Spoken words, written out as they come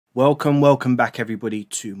Welcome back everybody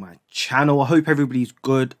to my channel. I hope everybody's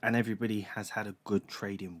good and everybody has had a good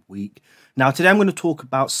trading week. Now today I'm going to talk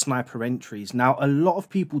about sniper entries. Now a lot of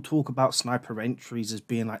people talk about sniper entries as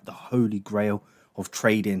being like the holy grail of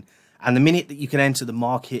trading, and the minute that you can enter the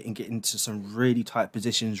market and get into some really tight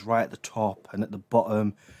positions right at the top and at the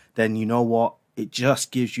bottom, then you know what, it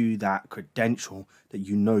just gives you that credential that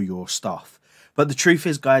you know your stuff. But the truth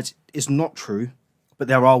is, guys, it's not true, but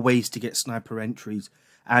there are ways to get sniper entries.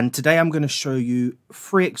 And today I'm going to show you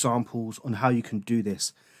 3 examples on how you can do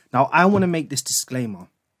this. Now, I want to make this disclaimer.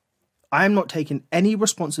 I am not taking any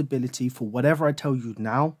responsibility for whatever I tell you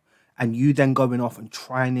now and you then going off and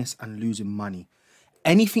trying this and losing money.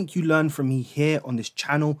 Anything you learn from me here on this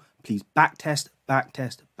channel, please backtest,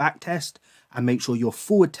 and make sure you're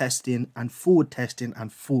forward testing and forward testing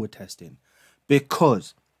and forward testing.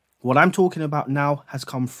 Because what I'm talking about now has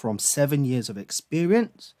come from 7 years of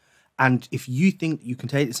experience. And if you think you can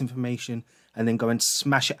take this information and then go and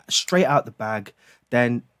smash it straight out the bag,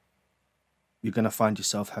 then you're going to find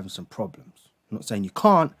yourself having some problems. I'm not saying you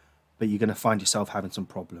can't, but you're going to find yourself having some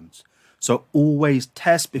problems. So always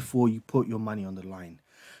test before you put your money on the line.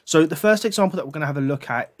 So the first example that we're going to have a look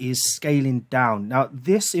at is scaling down. Now,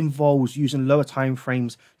 this involves using lower time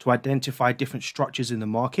frames to identify different structures in the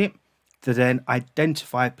market, to then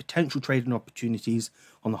identify potential trading opportunities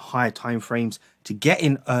on the higher time frames to get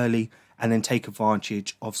in early and then take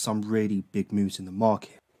advantage of some really big moves in the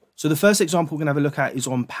market. So the first example we're going to have a look at is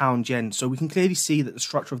on pound yen. So we can clearly see that the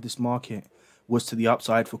structure of this market was to the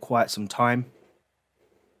upside for quite some time.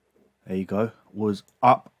 There you go, was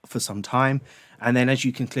up for some time. And then as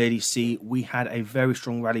you can clearly see, we had a very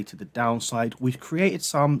strong rally to the downside. We've created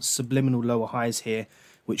some subliminal lower highs here,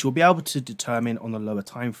 which you'll be able to determine on the lower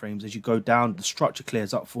time frames. As you go down, the structure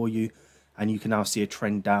clears up for you, and you can now see a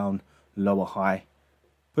trend down, lower high,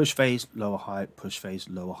 push phase, lower high, push phase,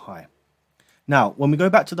 lower high. Now, when we go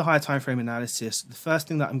back to the higher time frame analysis, the first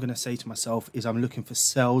thing that I'm going to say to myself is I'm looking for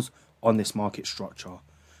sells on this market structure.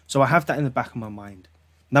 So I have that in the back of my mind.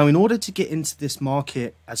 Now, in order to get into this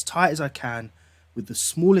market as tight as I can with the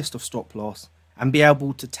smallest of stop loss and be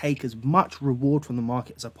able to take as much reward from the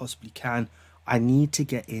market as I possibly can, I need to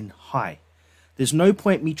get in high. There's no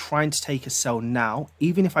point me trying to take a sell now,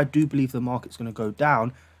 even if I do believe the market's going to go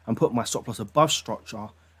down, and put my stop loss above structure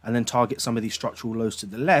and then target some of these structural lows to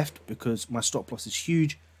the left, because my stop loss is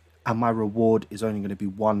huge and my reward is only going to be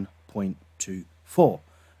 1.24.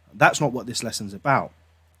 That's not what this lesson's about.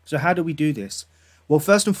 So how do we do this? Well,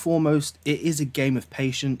 first and foremost, it is a game of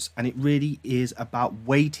patience, and it really is about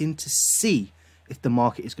waiting to see if the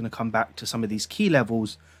market is going to come back to some of these key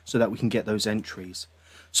levels so that we can get those entries.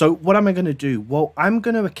 So what am I going to do? Well, I'm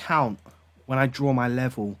going to account when I draw my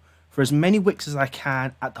level for as many wicks as I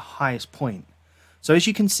can at the highest point. So as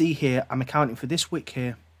you can see here, I'm accounting for this wick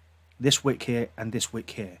here, and this wick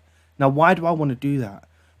here. Now, why do I want to do that?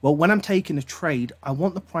 Well, when I'm taking a trade, I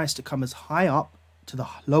want the price to come as high up to the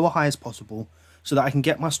lower high as possible so that I can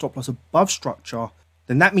get my stop loss above structure.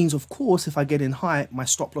 Then that means, of course, if I get in high, my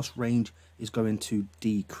stop loss range is going to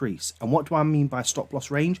decrease. And what do I mean by stop loss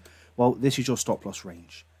range? Well, this is your stop loss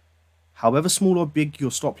range. However small or big your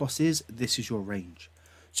stop loss is, this is your range.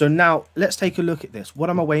 So now let's take a look at this. What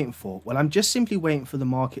am I waiting for? Well, I'm just simply waiting for the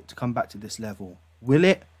market to come back to this level. Will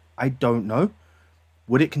it? I don't know.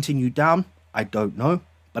 Would it continue down? I don't know,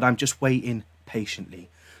 but I'm just waiting patiently.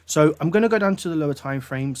 So I'm going to go down to the lower time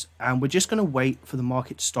frames, and we're just going to wait for the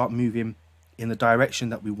market to start moving in the direction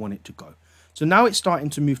that we want it to go. So now it's starting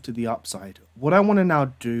to move to the upside. What I want to now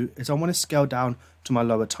do is I want to scale down to my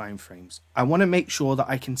lower time frames. I want to make sure that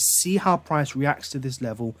I can see how price reacts to this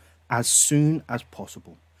level as soon as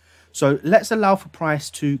possible. So let's allow for price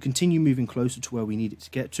to continue moving closer to where we need it to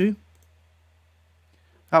get to.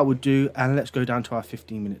 That would do, and let's go down to our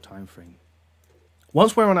 15-minute time frame.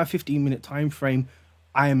 Once we're on our 15-minute time frame,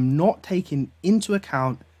 I am not taking into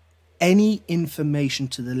account any information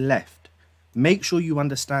to the left. Make sure you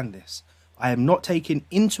understand this. I am not taking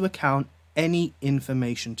into account any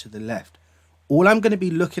information to the left. All I'm going to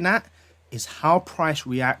be looking at is how price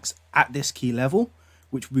reacts at this key level,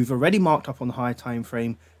 which we've already marked up on the higher time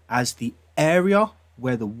frame as the area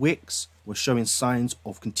where the wicks were showing signs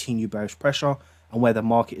of continued bearish pressure and where the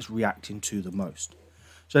market is reacting to the most.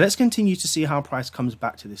 So let's continue to see how price comes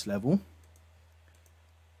back to this level.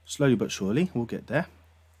 Slowly but surely, we'll get there.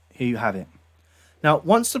 Here you have it. Now,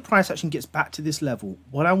 once the price actually gets back to this level,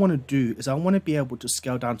 what I want to do is I want to be able to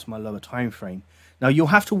scale down to my lower time frame. Now, you'll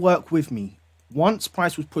have to work with me. Once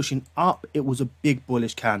price was pushing up, it was a big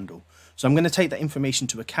bullish candle. So I'm going to take that information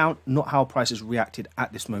into account, not how price has reacted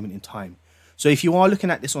at this moment in time. So if you are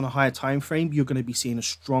looking at this on a higher time frame, you're going to be seeing a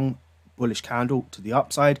strong bullish candle to the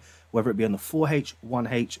upside, whether it be on the 4H,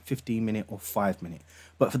 1H, 15 minute or 5 minute.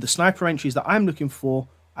 But for the sniper entries that I'm looking for,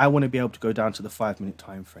 I want to be able to go down to the 5 minute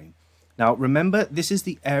time frame. Now remember, this is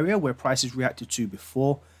the area where prices reacted to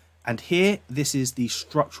before, and here this is the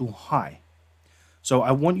structural high. So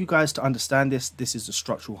I want you guys to understand this is the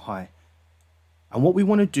structural high. And what we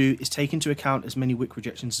want to do is take into account as many wick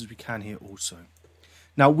rejections as we can here also.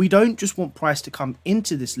 Now we don't just want price to come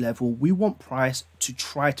into this level, we want price to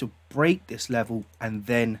try to break this level and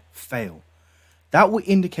then fail. That will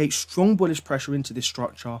indicate strong bullish pressure into this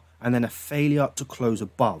structure and then a failure to close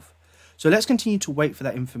above. So let's continue to wait for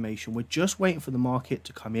that information. We're just waiting for the market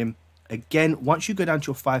to come in. Again, once you go down to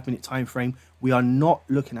your 5 minute time frame, we are not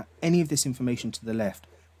looking at any of this information to the left.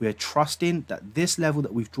 We are trusting that this level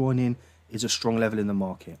that we've drawn in is a strong level in the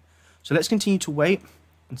market. So let's continue to wait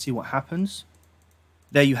and see what happens.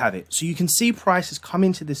 There you have it. So you can see price has come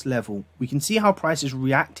into this level. We can see how price has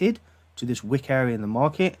reacted to this wick area in the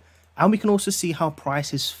market. And we can also see how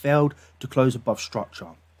price has failed to close above structure.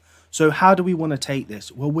 So how do we want to take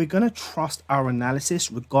this? Well, we're going to trust our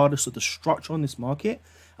analysis regardless of the structure on this market.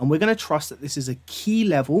 And we're going to trust that this is a key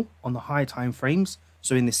level on the high time frames.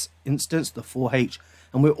 So in this instance, the 4H.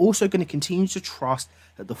 And we're also going to continue to trust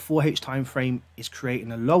that the 4H time frame is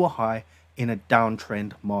creating a lower high in a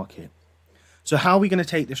downtrend market. So how are we going to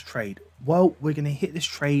take this trade? Well, we're going to hit this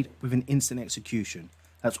trade with an instant execution.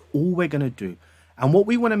 That's all we're going to do. And what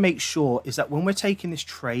we want to make sure is that when we're taking this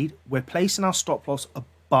trade, we're placing our stop loss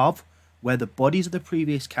above where the bodies of the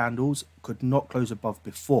previous candles could not close above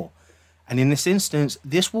before. And in this instance,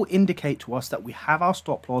 this will indicate to us that we have our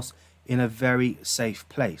stop loss in a very safe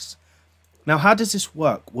place. Now, how does this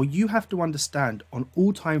work? Well, you have to understand on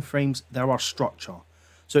all time frames, there are structure.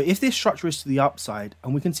 So if this structure is to the upside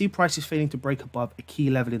and we can see prices failing to break above a key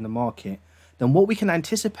level in the market, then what we can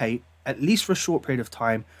anticipate, at least for a short period of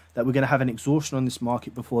time, that we're going to have an exhaustion on this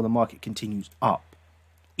market before the market continues up.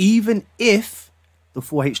 Even if the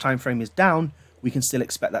 4H time frame is down, we can still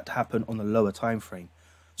expect that to happen on the lower time frame.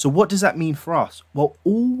 So what does that mean for us? Well,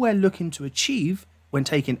 all we're looking to achieve when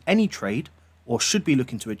taking any trade, or should be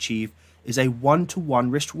looking to achieve, is a 1-to-1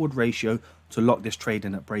 risk reward ratio to lock this trade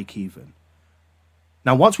in at break even.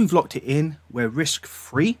 Now, once we've locked it in, we're risk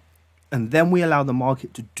free, and then we allow the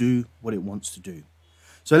market to do what it wants to do.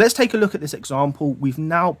 So let's take a look at this example. We've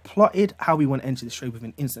now plotted how we want to enter this trade with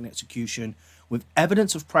an instant execution with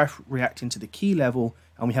evidence of price reacting to the key level,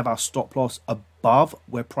 and we have our stop loss above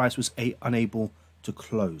where price was unable to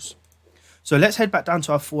close. So let's head back down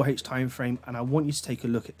to our 4H time frame, and I want you to take a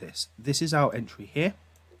look at this. This is our entry here.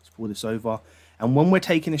 Let's pull this over. And when we're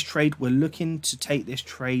taking this trade, we're looking to take this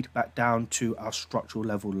trade back down to our structural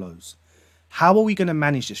level lows. How are we going to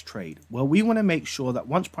manage this trade? Well, we want to make sure that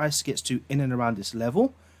once price gets to in and around this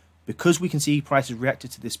level, because we can see prices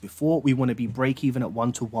reacted to this before, we want to be break even at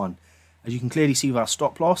 1-to-1. As you can clearly see with our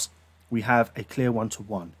stop loss, we have a clear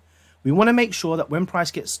 1-to-1. We want to make sure that when price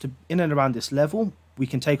gets to in and around this level, we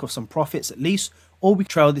can take off some profits at least, or we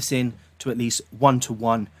trail this in to at least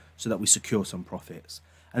 1-to-1 so that we secure some profits.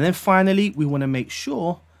 And then finally, we want to make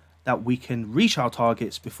sure that we can reach our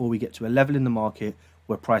targets before we get to a level in the market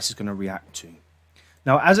where price is going to react to.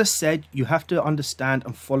 Now, as I said, you have to understand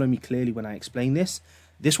and follow me clearly when I explain this.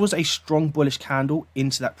 This was a strong bullish candle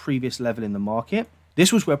into that previous level in the market.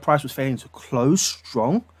 This was where price was failing to close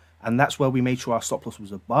strong, and that's where we made sure our stop loss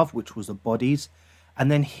was above, which was the bodies. And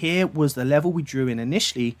then here was the level we drew in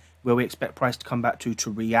initially where we expect price to come back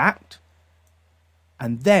to react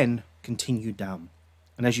and then continue down.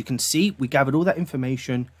 And as you can see, we gathered all that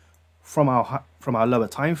information from our lower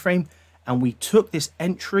time frame, and we took this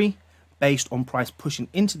entry based on price pushing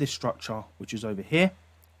into this structure, which is over here,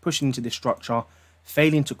 pushing into this structure,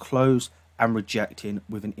 failing to close and rejecting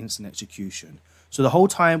with an instant execution. So the whole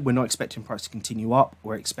time we're not expecting price to continue up,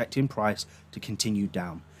 we're expecting price to continue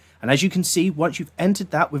down. And as you can see, once you've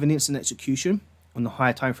entered that with an instant execution on the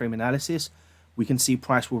higher time frame analysis, we can see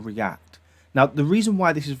price will react. Now, the reason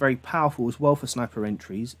why this is very powerful as well for sniper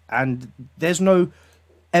entries, and there's no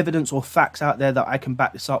evidence or facts out there that I can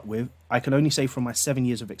back this up with, I can only say from my 7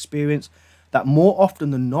 years of experience that more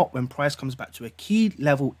often than not, when price comes back to a key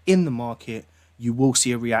level in the market, you will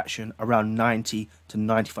see a reaction around 90 to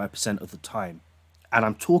 95% of the time. And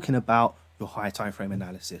I'm talking about your high time frame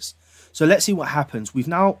analysis. So let's see what happens. We've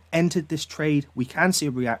now entered this trade. We can see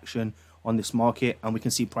a reaction on this market, and we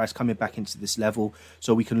can see price coming back into this level,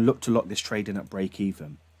 so we can look to lock this trade in at break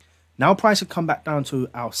even. Now price have come back down to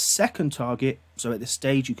our second target, so at this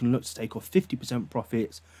stage you can look to take off 50%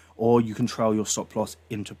 profits, or you can trail your stop loss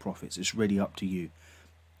into profits. It's really up to you.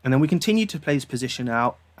 And then we continue to play this position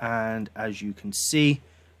out, and as you can see,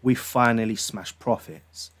 we finally smashed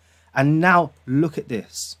profits. And now look at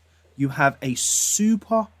this. You have a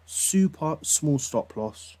super small stop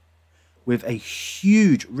loss with a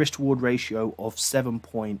huge risk reward ratio of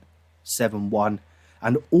 7.71.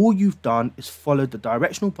 And all you've done is followed the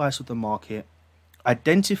directional bias of the market,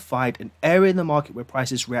 identified an area in the market where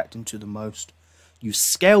price is reacting to the most. You've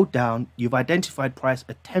scaled down, you've identified price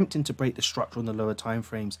attempting to break the structure on the lower time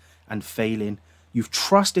frames and failing. You've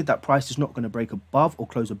trusted that price is not going to break above or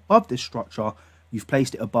close above this structure. You've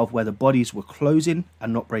placed it above where the bodies were closing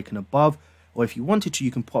and not breaking above. Or if you wanted to,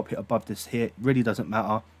 you can pop it above this here. It really doesn't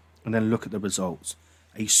matter. And then look at the results.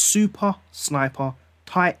 A super sniper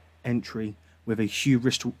tight entry with a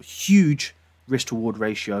huge risk reward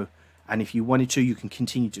ratio. And if you wanted to, you can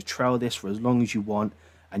continue to trail this for as long as you want.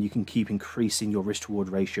 And you can keep increasing your risk reward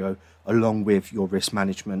ratio along with your risk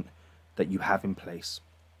management that you have in place.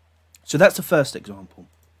 So that's the first example.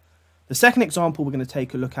 The second example we're going to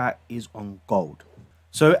take a look at is on gold.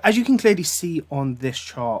 So as you can clearly see on this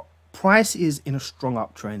chart, price is in a strong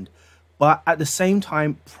uptrend, but at the same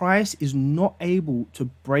time, price is not able to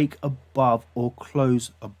break above or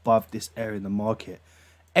close above this area in the market.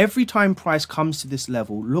 Every time price comes to this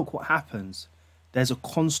level, look what happens. There's a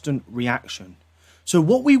constant reaction. So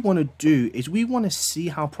what we want to do is we want to see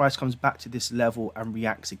how price comes back to this level and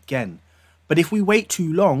reacts again. But if we wait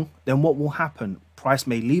too long, then what will happen? Price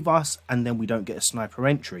may leave us and then we don't get a sniper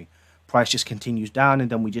entry. Price just continues down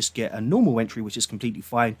and then we just get a normal entry, which is completely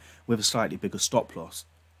fine with a slightly bigger stop loss.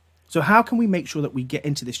 So how can we make sure that we get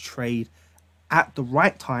into this trade at the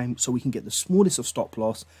right time so we can get the smallest of stop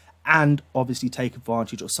loss and obviously take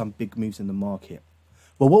advantage of some big moves in the market?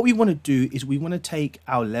 Well, what we want to do is we want to take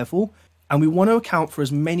our level and we want to account for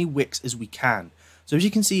as many wicks as we can. So as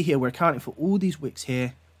you can see here, we're accounting for all these wicks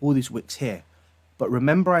here, all these wicks here. But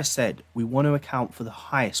remember I said we want to account for the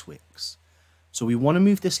highest wicks. So we want to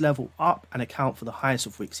move this level up and account for the highest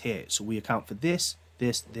of wicks here. So we account for this,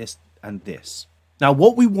 this, and this. Now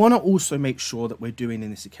what we want to also make sure that we're doing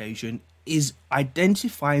in this occasion is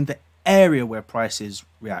identifying the area where price is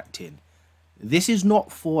reacting. This is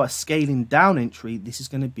not for a scaling down entry. This is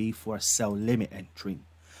going to be for a sell limit entry.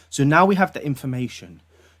 So now we have the information.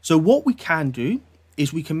 So what we can do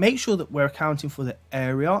is we can make sure that we're accounting for the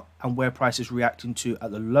area and where price is reacting to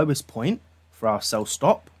at the lowest point for our sell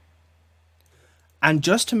stop. And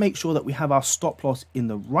just to make sure that we have our stop loss in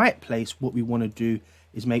the right place, what we want to do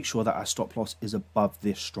is make sure that our stop loss is above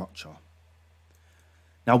this structure.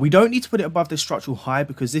 Now we don't need to put it above this structural high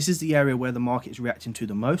because this is the area where the market is reacting to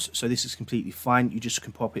the most. So this is completely fine. You just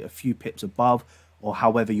can pop it a few pips above or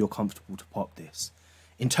however you're comfortable to pop this.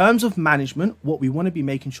 In terms of management, what we want to be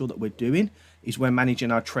making sure that we're doing is we're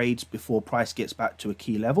managing our trades before price gets back to a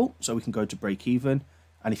key level so we can go to break even.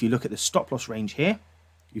 And if you look at the stop loss range here,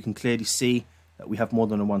 you can clearly see that we have more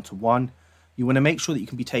than a 1-to-1. You want to make sure that you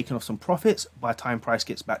can be taking off some profits by the time price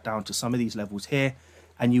gets back down to some of these levels here.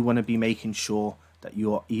 And you want to be making sure that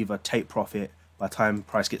you're either take profit by the time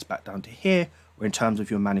price gets back down to here, or in terms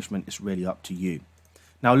of your management, it's really up to you.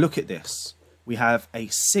 Now look at this. We have a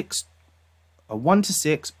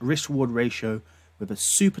 1-to-6 risk reward ratio with a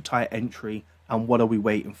super tight entry. And what are we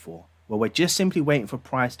waiting for? Well, we're just simply waiting for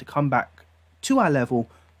price to come back to our level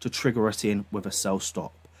to trigger us in with a sell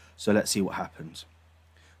stop. So let's see what happens.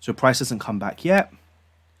 So price hasn't come back yet.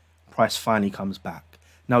 Price finally comes back.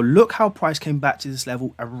 Now look how price came back to this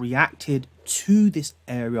level and reacted to this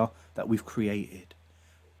area that we've created.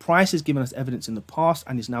 Price has given us evidence in the past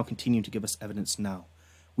and is now continuing to give us evidence now.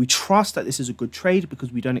 We trust that this is a good trade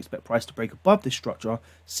because we don't expect price to break above this structure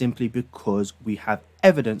simply because we have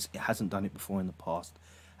evidence it hasn't done it before in the past.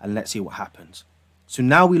 And let's see what happens. So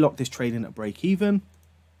now we lock this trade in at break even.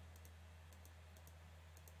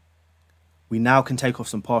 We now can take off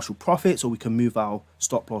some partial profits, or we can move our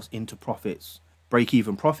stop loss into profits, break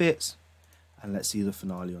even profits. And let's see the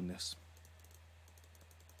finale on this.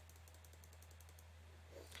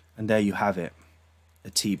 And there you have it, a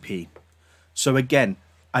TP. So again,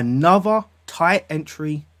 another tight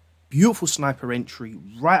entry, beautiful sniper entry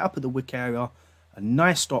right up at the wick area, a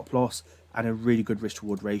nice stop loss and a really good risk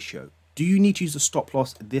reward ratio. Do you need to use a stop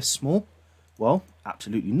loss this small? Well,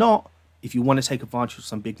 absolutely not. If you want to take advantage of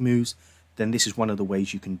some big moves, then this is one of the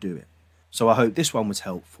ways you can do it. So I hope this one was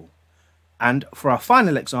helpful. And for our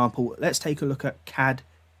final example, let's take a look at CAD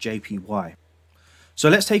JPY. So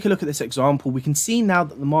let's take a look at this example. We can see now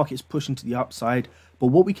that the market is pushing to the upside, but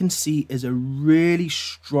what we can see is a really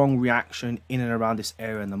strong reaction in and around this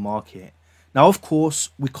area in the market. Now, of course,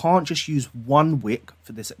 we can't just use one wick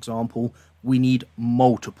for this example. We need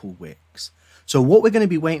multiple wicks. So what we're going to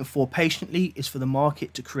be waiting for patiently is for the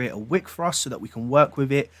market to create a wick for us so that we can work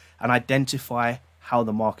with it and identify how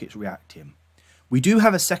the market's reacting. We do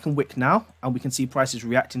have a second wick now, and we can see prices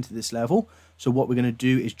reacting to this level. So what we're going to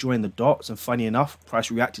do is join the dots, and funny enough,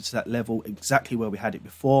 price reacted to that level exactly where we had it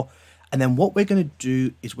before. And then what we're going to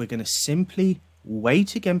do is we're going to simply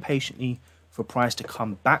wait again patiently for price to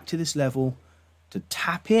come back to this level, to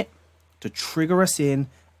tap it, to trigger us in.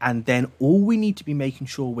 And then all we need to be making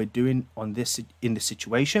sure we're doing on this in this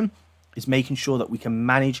situation is making sure that we can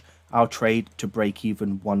manage our trade to break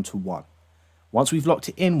even 1-to-1. Once we've locked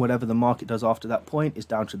it in, whatever the market does after that point is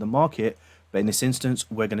down to the market. But in this instance,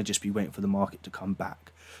 we're going to just be waiting for the market to come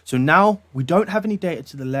back. So now we don't have any data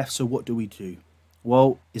to the left. So what do?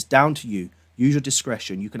 Well, it's down to you. Use your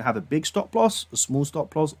discretion. You can have a big stop loss, a small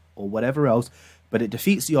stop loss, or whatever else, but it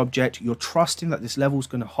defeats the object. You're trusting that this level is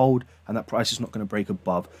going to hold and that price is not going to break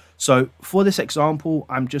above. So for this example,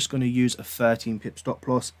 I'm just going to use a 13 pip stop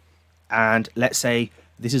loss. And let's say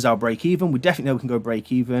this is our break even. We definitely know we can go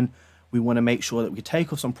break even. We want to make sure that we can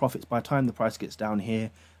take off some profits by the time the price gets down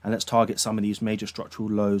here. And let's target some of these major structural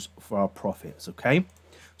lows for our profits, okay?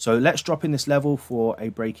 So let's drop in this level for a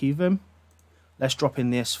break even. Let's drop in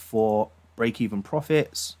this for break-even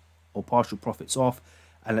profits or partial profits off,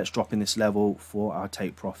 and let's drop in this level for our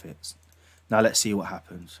take profits. Now let's see what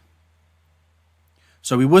happens.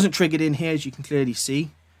 So we wasn't triggered in here, as you can clearly see.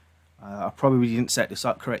 I probably didn't set this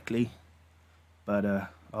up correctly, but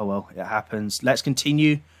oh well, it happens. Let's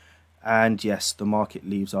continue, and yes, the market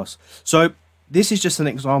leaves us. So this is just an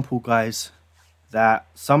example, guys, that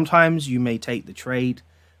sometimes you may take the trade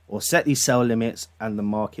or set these sell limits and the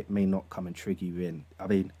market may not come and trigger you in. I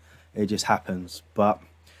mean, it just happens. But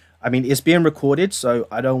I mean, it's being recorded, so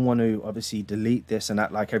I don't want to obviously delete this and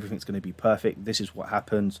act like everything's going to be perfect. This is what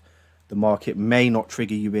happens. The market may not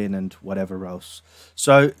trigger you in and whatever else.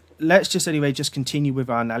 So let's just anyway just continue with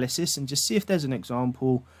our analysis and just see if there's an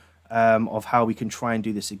example of how we can try and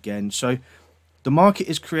do this again. So the market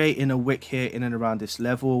is creating a wick here in and around this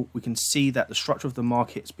level. We can see that the structure of the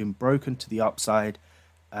market has been broken to the upside.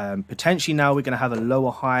 Potentially now we're going to have a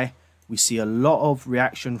lower high. We see a lot of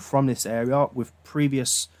reaction from this area with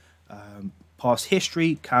previous past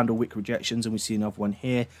history, candle wick rejections, and we see another one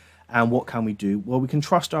here. And what can we do? Well, we can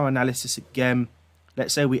trust our analysis again.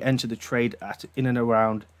 Let's say we enter the trade at in and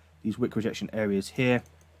around these wick rejection areas here.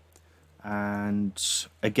 And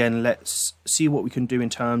again, let's see what we can do in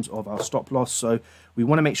terms of our stop loss. So we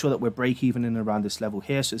want to make sure that we're break even in and around this level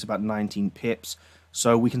here. So it's about 19 pips.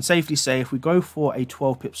 So we can safely say if we go for a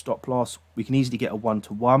 12 pip stop loss, we can easily get a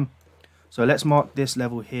 1-to-1. So let's mark this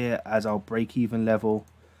level here as our break even level.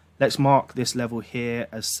 Let's mark this level here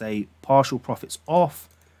as, say, partial profits off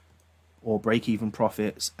or break even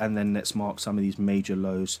profits. And then let's mark some of these major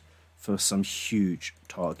lows for some huge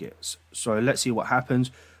targets. So let's see what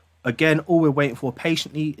happens. Again, all we're waiting for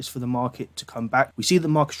patiently is for the market to come back. We see the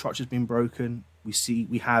market structure has been broken.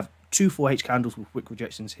 We have two 4H candles with wick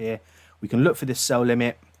rejections here. We can look for this sell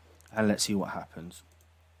limit and let's see what happens.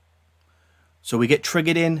 So we get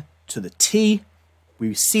triggered in to the T.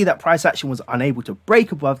 We see that price action was unable to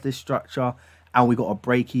break above this structure and we got a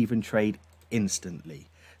break even trade instantly.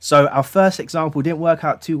 So our first example didn't work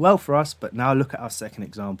out too well for us, but now look at our second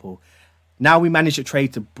example. Now we managed to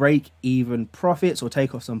trade to break even profits or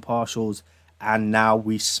take off some partials, and now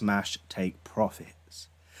we smash take profits.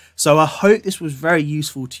 So I hope this was very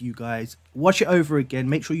useful to you guys. Watch it over again,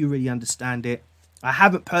 make sure you really understand it. I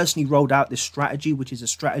haven't personally rolled out this strategy, which is a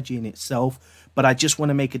strategy in itself, but I just want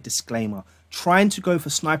to make a disclaimer. Trying to go for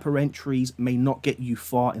sniper entries may not get you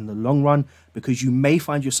far in the long run, because you may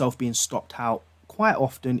find yourself being stopped out quite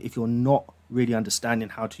often if you're not really understanding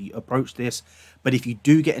how to approach this. But if you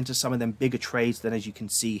do get into some of them bigger trades, then as you can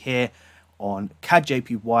see here on CAD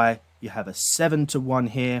JPY, you have a 7-to-1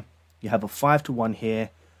 here, you have a 5-to-1 here.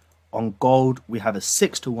 On gold, we have a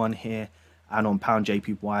 6-to-1 here, and on pound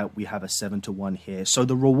JPY, we have a 7-to-1 here. So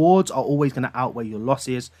the rewards are always going to outweigh your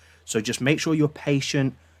losses. So just make sure you're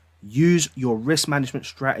patient, use your risk management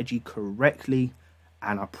strategy correctly,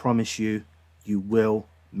 and I promise you, you will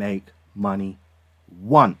make money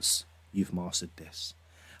once you've mastered this.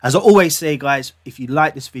 As I always say, guys, if you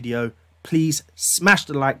like this video, please smash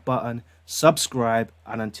the like button, subscribe,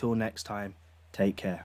 and until next time, take care.